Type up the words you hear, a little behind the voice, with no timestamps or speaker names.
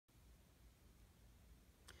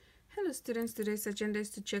Hello students, today's agenda is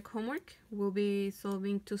to check homework. We'll be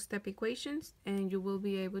solving two-step equations and you will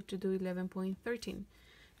be able to do 11.13.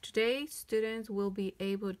 Today students will be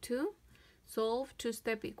able to solve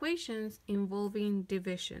two-step equations involving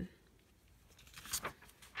division.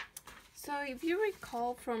 So if you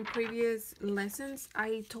recall from previous lessons,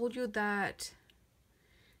 I told you that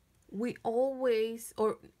we always,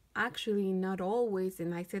 or actually not always,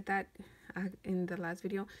 and I said that in the last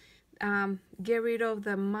video, get rid of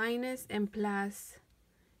the minus and plus,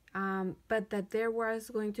 but that there was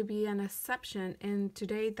going to be an exception, and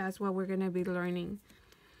today that's what we're going to be learning.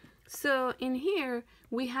 So in here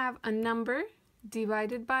we have a number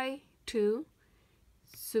divided by 2,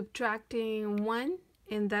 subtracting 1,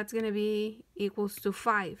 and that's going to be equals to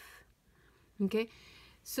 5. Okay,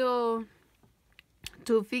 so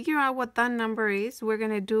to figure out what that number is, we're going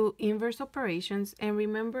to do inverse operations. And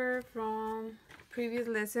remember from previous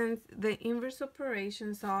lessons, the inverse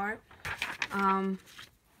operations are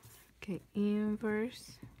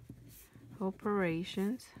inverse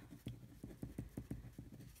operations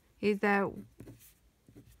is that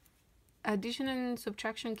addition and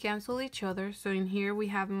subtraction cancel each other. So in here we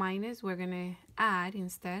have minus, we're going to add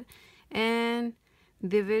instead, and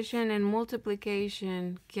division and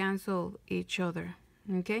multiplication cancel each other.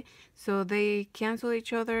 Okay, so they cancel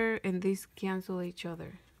each other and these cancel each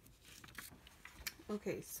other.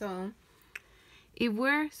 Okay, so if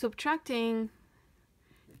we're subtracting,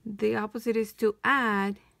 the opposite is to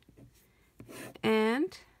add,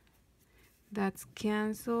 and that's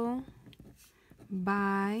cancel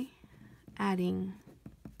by adding.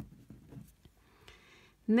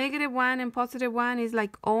 -1 and +1 is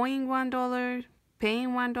like owing $1,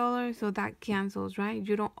 paying $1, so that cancels, right?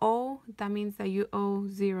 You don't owe, that means that you owe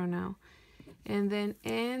 0 now. And then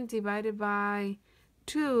n divided by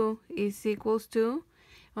 2 is equals to,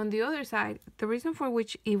 on the other side, the reason for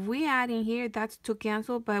which if we add in here, that's to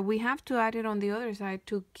cancel, but we have to add it on the other side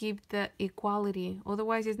to keep the equality.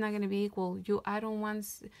 Otherwise, it's not going to be equal. You add on one,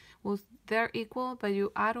 well, they're equal, but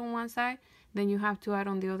you add on one side, then you have to add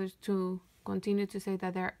on the others to continue to say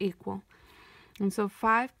that they're equal. And so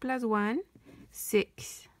 5 plus 1,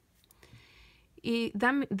 6.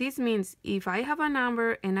 This means if I have a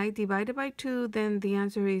number and I divide it by 2, then the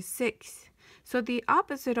answer is 6. So the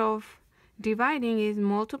opposite of dividing is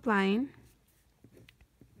multiplying.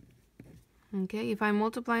 Okay, if I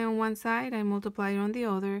multiply on one side, I multiply on the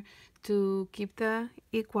other to keep the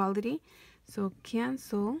equality. So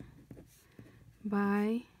cancel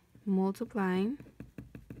by multiplying.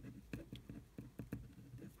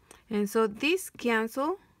 And so this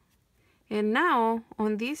cancel. And now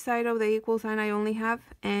on this side of the equal sign, I only have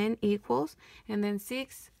n equals, and then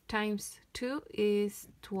 6 times 2 is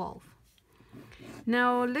 12.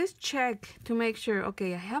 Now let's check to make sure.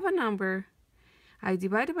 Okay, I have a number. I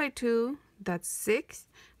divide it by 2, that's 6,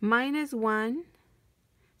 minus 1.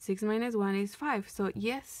 6 minus 1 is 5. So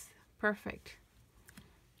yes, perfect.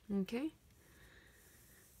 Okay.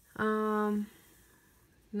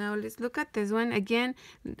 Now let's look at this one. Again,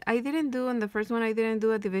 I didn't do on the first one, I didn't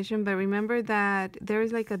do a division, but remember that there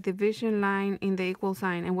is like a division line in the equal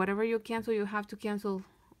sign, and whatever you cancel, you have to cancel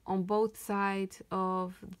on both sides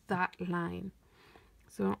of that line.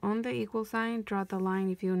 So on the equal sign, draw the line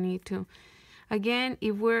if you need to. Again,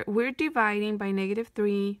 if we're dividing by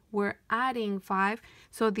 -3, we're adding 5.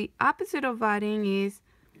 So the opposite of adding is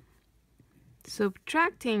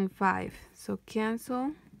subtracting 5. So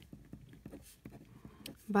cancel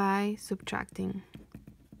by subtracting.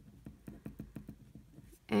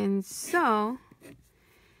 And so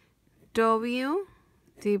W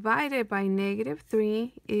divided by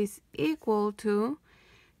 -3 is equal to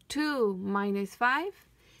 2 minus 5.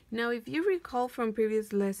 Now if you recall from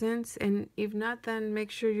previous lessons, and if not, then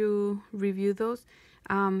make sure you review those.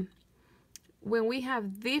 When we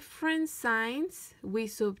have different signs, we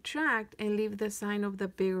subtract and leave the sign of the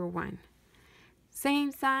bigger one.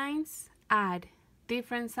 Same signs, add.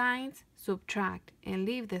 Different signs, subtract and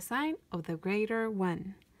leave the sign of the greater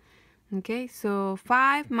one. Okay, so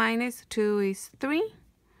 5 minus 2 is 3,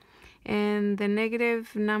 and the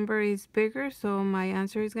negative number is bigger, so my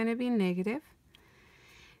answer is going to be negative.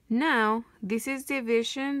 Now this is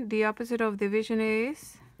division. The opposite of division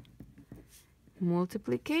is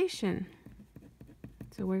multiplication.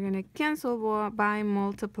 So we're going to cancel by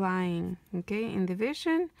multiplying. Okay, in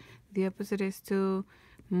division, the opposite is to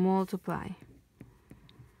multiply.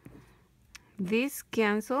 This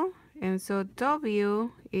cancel, and so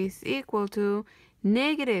W is equal to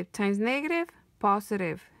negative times negative,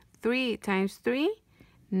 positive. 3 times 3,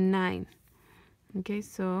 9. Okay,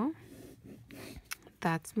 so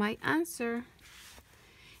that's my answer.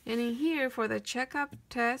 And in here, for the checkup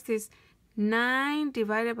test, is 9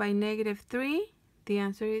 divided by -3. The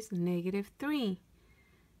answer is -3.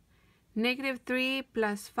 -3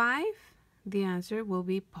 plus 5, the answer will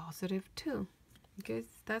be +2. Okay,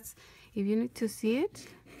 that's, if you need to see it.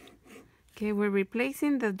 Okay, we're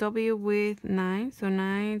replacing the W with 9. So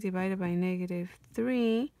 9 divided by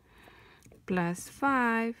 -3 plus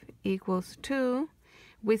 5 equals 2.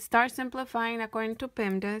 We start simplifying according to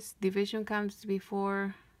PEMDAS. Division comes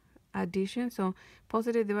before addition. So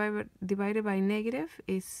positive divided by negative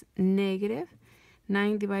is negative.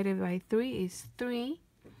 9 divided by 3 is 3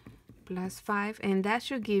 plus 5. And that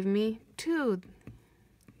should give me 2.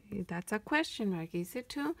 That's a question mark. Is it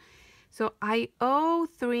 2? So I owe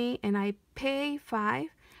 3 and I pay 5.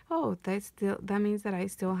 Oh, that means that I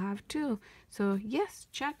still have 2. So yes,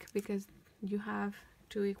 check, because you have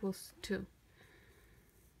 2 equals 2.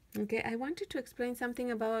 Okay, I wanted to explain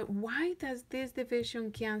something about why does this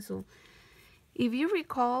division cancel. If you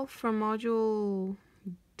recall from module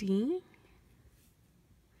D,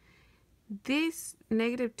 this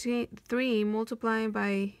 -3 multiplying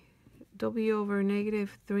by W over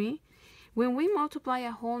 -3, when we multiply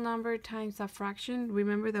a whole number times a fraction,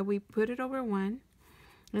 remember that we put it over 1,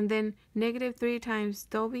 and then -3 times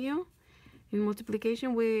W. In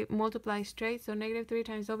multiplication, we multiply straight, so -3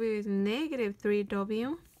 times W is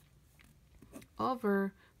 -3W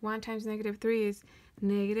over 1 times -3 is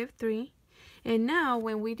 -3. And now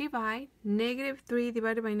when we divide, -3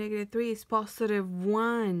 divided by -3 is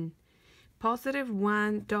 +1.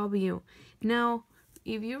 +1W. Now,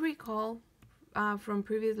 if you recall from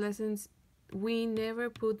previous lessons, we never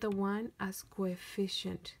put the 1 as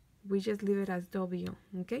coefficient. We just leave it as W,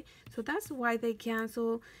 okay? So that's why they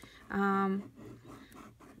cancel.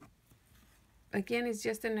 Again, it's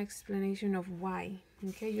just an explanation of why,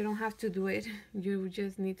 okay? You don't have to do it. You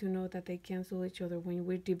just need to know that they cancel each other. When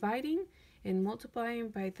we're dividing and multiplying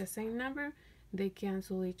by the same number, they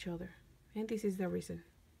cancel each other. And this is the reason.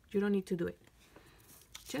 You don't need to do it.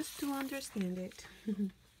 Just to understand it.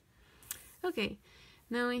 Okay,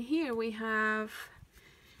 now in here we have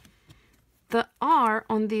the R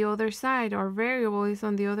on the other side. Our variable is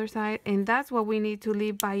on the other side, and that's what we need to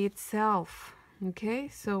leave by itself. Okay,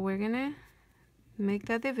 so we're gonna make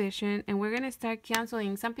that division, and we're gonna start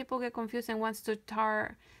canceling. Some people get confused and wants to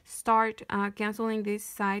start canceling this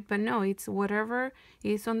side, but no, it's whatever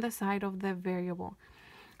is on the side of the variable.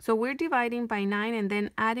 So we're dividing by 9 and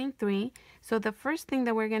then adding 3. So the first thing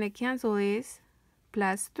that we're gonna cancel is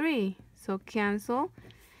 +3. So cancel.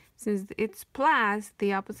 Since it's plus,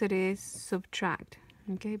 the opposite is subtract.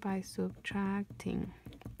 Okay, by subtracting.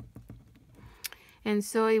 And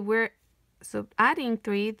so if we're adding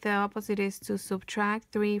 3, the opposite is to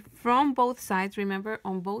subtract 3 from both sides. Remember,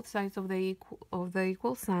 on both sides of the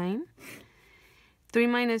equal sign. 3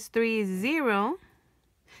 minus 3 is 0.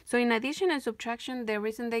 So in addition and subtraction, the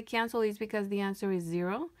reason they cancel is because the answer is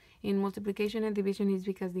 0. In multiplication and division is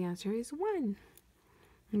because the answer is 1.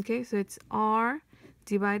 Okay, so it's R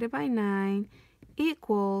divided by 9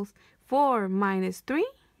 equals 4 minus 3,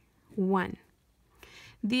 1.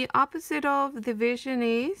 The opposite of division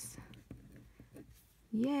is,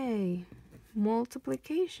 yay,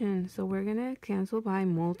 multiplication. So we're going to cancel by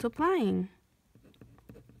multiplying.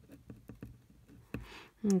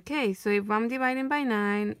 Okay, so if I'm dividing by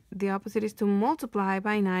 9, the opposite is to multiply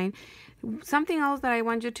by 9. Something else that I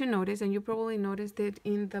want you to notice, and you probably noticed it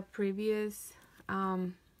in the previous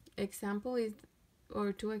example is,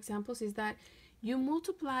 or 2 examples, is that you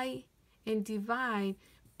multiply and divide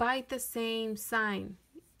by the same sign.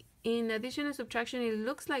 In addition and subtraction, it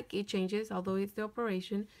looks like it changes, although it's the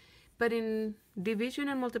operation. But in division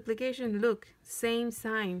and multiplication, look, same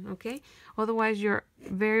sign, okay? Otherwise, your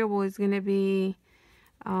variable is going to be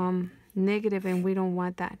negative, and we don't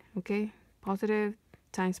want that, okay? Positive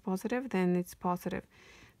times positive, then it's positive.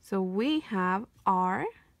 So we have R,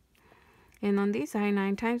 and on this side,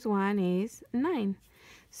 9 times 1 is 9.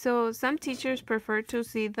 So some teachers prefer to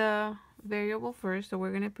see the variable first, so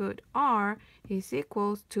we're going to put R is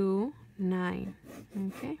equals to 9,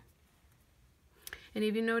 okay? And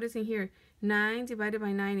if you notice in here, 9 divided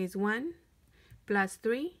by 9 is 1, plus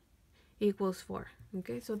 3 equals 4,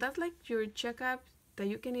 okay? So that's like your checkup that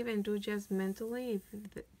you can even do just mentally if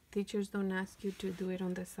the teachers don't ask you to do it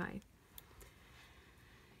on the side.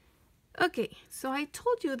 Okay, so I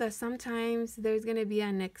told you that sometimes there's going to be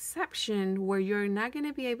an exception where you're not going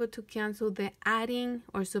to be able to cancel the adding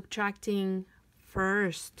or subtracting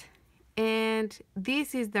first. And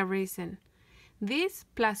this is the reason. This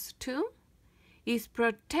 +2 is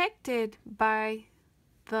protected by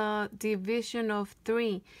the division of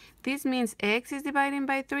 3. This means x is divided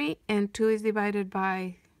by 3 and 2 is divided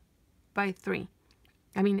by by 3.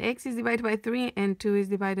 I mean, x is divided by 3 and 2 is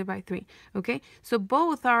divided by 3. Okay, so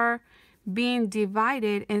both are being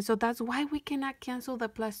divided, and so that's why we cannot cancel the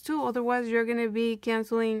plus 2. Otherwise, you're going to be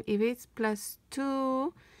canceling. If it's plus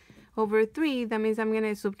 2 over 3, that means I'm going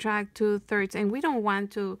to subtract 2/3, and we don't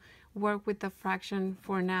want to work with the fraction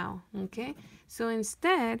for now. Okay, so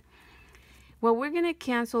instead, what we're going to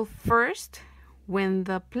cancel first, when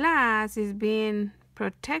the plus is being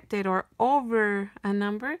protected or over a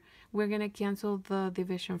number, we're going to cancel the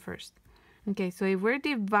division first. Okay, so if we're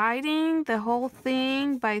dividing the whole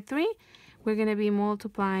thing by 3, we're going to be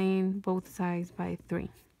multiplying both sides by 3.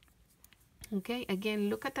 Okay, again,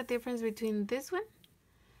 look at the difference between this one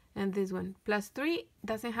and this one. Plus 3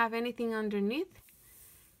 doesn't have anything underneath,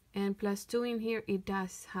 and plus 2 in here, it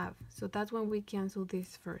does have. So that's when we cancel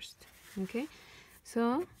this first. Okay,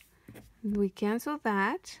 so we cancel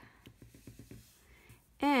that.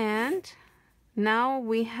 And now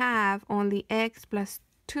we have only x plus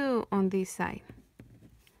 2 on this side.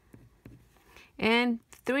 And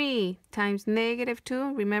 3 times negative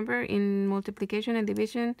 2, remember in multiplication and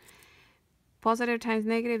division, positive times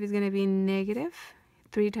negative is going to be negative.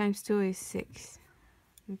 3 times 2 is 6.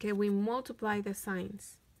 Okay, we multiply the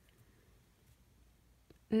signs.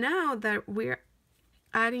 Now that we're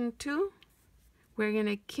adding 2, we're going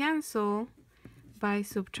to cancel by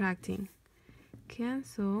subtracting.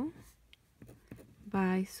 Cancel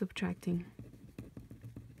by subtracting.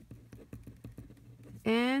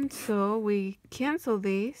 And so we cancel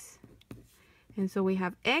this, and so we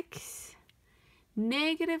have x,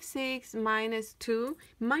 negative 6 minus 2.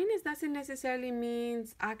 Minus doesn't necessarily mean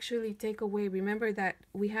actually take away. Remember that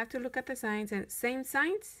we have to look at the signs, and same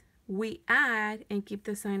signs, we add and keep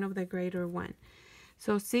the sign of the greater one.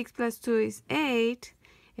 So 6 plus 2 is 8,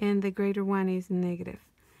 and the greater one is negative.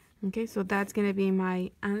 Okay, so that's going to be my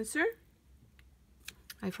answer.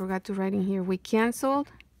 I forgot to write in here. We canceled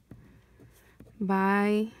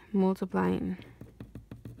by multiplying.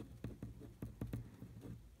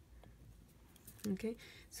 Okay,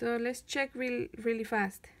 so let's check really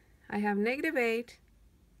fast. I have negative 8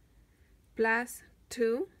 plus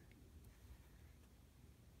 2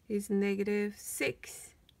 is negative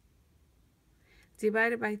 6.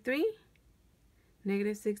 Divided by 3,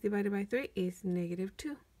 negative 6 divided by 3 is negative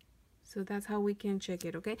 2. So that's how we can check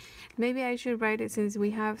it, okay? Maybe I should write it since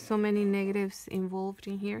we have so many negatives involved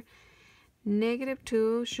in here. Negative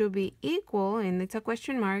 2 should be equal, and it's a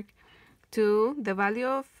question mark, to the value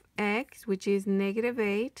of x, which is negative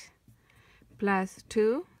 8, plus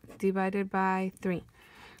 2 divided by 3.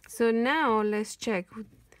 So now let's check.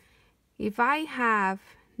 If I have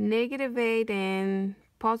negative 8 and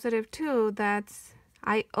positive 2, that's,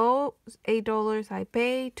 I owe $8, I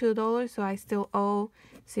pay $2, so I still owe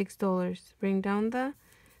 $6. Bring down the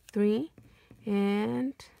 3,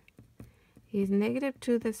 and is negative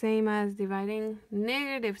 2 the same as dividing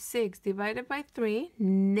negative 6 divided by 3?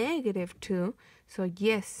 Negative 2. So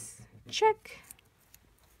yes, check.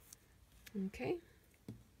 Okay.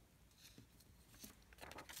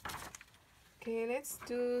 Okay, let's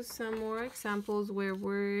do some more examples where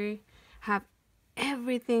we have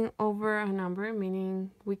everything over a number,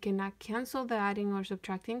 meaning we cannot cancel the adding or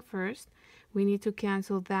subtracting first. We need to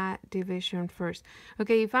cancel that division first.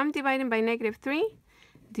 Okay, if I'm dividing by negative 3,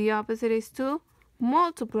 the opposite is to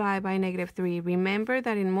multiply by negative 3. Remember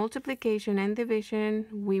that in multiplication and division,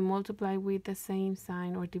 we multiply with the same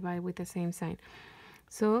sign or divide with the same sign.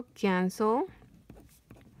 So cancel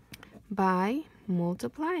by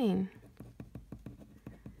multiplying.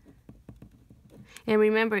 And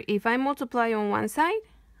remember, if I multiply on one side,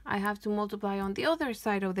 I have to multiply on the other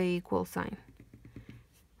side of the equal sign.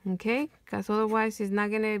 Okay, because otherwise it's not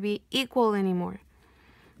going to be equal anymore.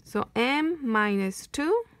 So m minus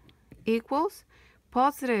 2 equals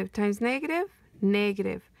positive times negative,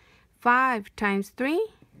 negative. 5 times 3,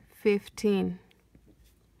 15.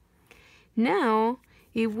 Now,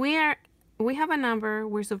 if we have a number,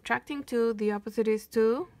 we're subtracting 2, the opposite is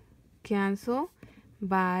to cancel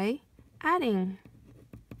by adding.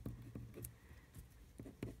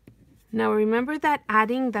 Now remember that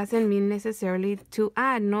adding doesn't mean necessarily to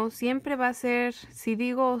add. No siempre va a ser, si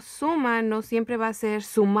digo suma, no siempre va a ser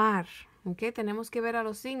sumar. Okay, tenemos que ver a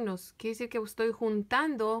los signos. Quiere decir que estoy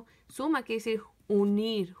juntando, suma quiere decir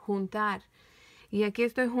unir, juntar. Y aquí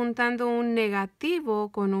estoy juntando un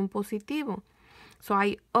negativo con un positivo. So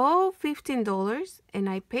I owe $15 and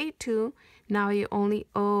I paid 2. Now I only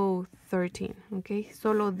owe 13. Okay,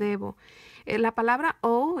 solo debo. La palabra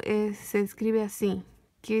owe se escribe así.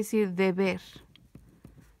 Quiere decir deber.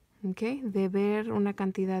 Ok, deber una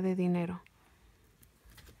cantidad de dinero.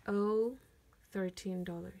 Owe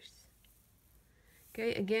 $13.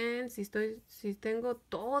 Okay, again, si tengo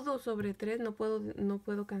todo sobre 3, no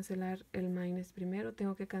puedo cancelar el minus primero,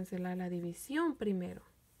 tengo que cancelar la división primero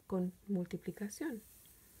con multiplicación.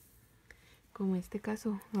 Como este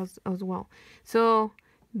caso as well. So,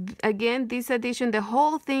 again, this addition, the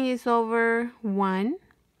whole thing is over 1.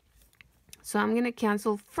 So I'm going to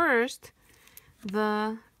cancel first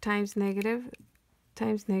the times negative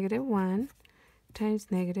 1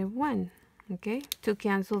 times negative 1. Okay, to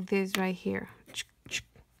cancel this right here.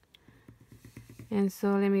 And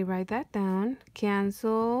so let me write that down.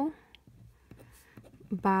 Cancel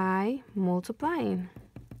by multiplying.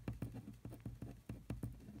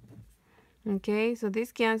 Okay, so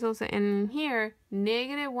this cancels, and here,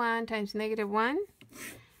 negative 1 times negative 1,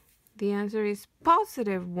 the answer is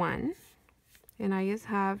positive 1. And I just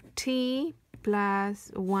have t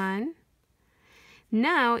plus 1.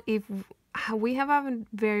 Now, if we have a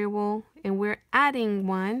variable and we're adding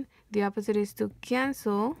 1, the opposite is to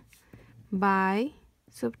cancel by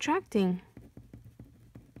subtracting.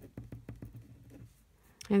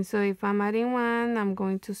 And so if I'm adding 1, I'm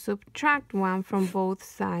going to subtract 1 from both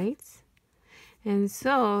sides. And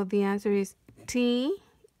so the answer is t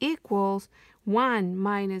equals 1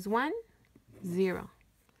 minus 1, 0.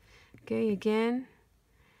 Okay, again,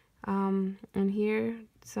 and here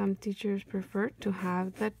some teachers prefer to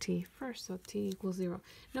have the t first, so t equals 0.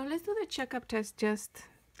 Now let's do the checkup test just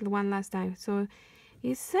one last time. So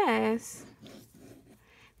it says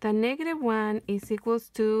that negative 1 is equals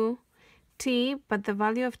to t, but the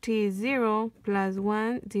value of t is 0 plus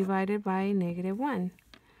 1 divided by negative 1.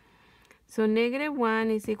 So negative 1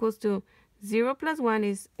 is equals to 0 plus 1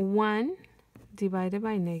 is 1 divided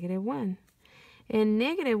by negative 1. And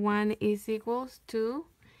negative 1 is equals to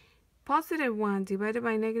positive 1 divided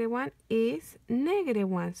by negative 1 is negative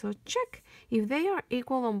 1. So check. If they are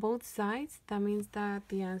equal on both sides, that means that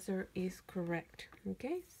the answer is correct.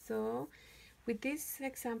 Okay, so with these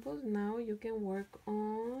examples, now you can work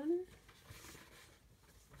on,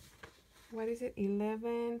 what is it,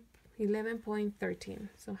 11.13.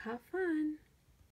 So have fun.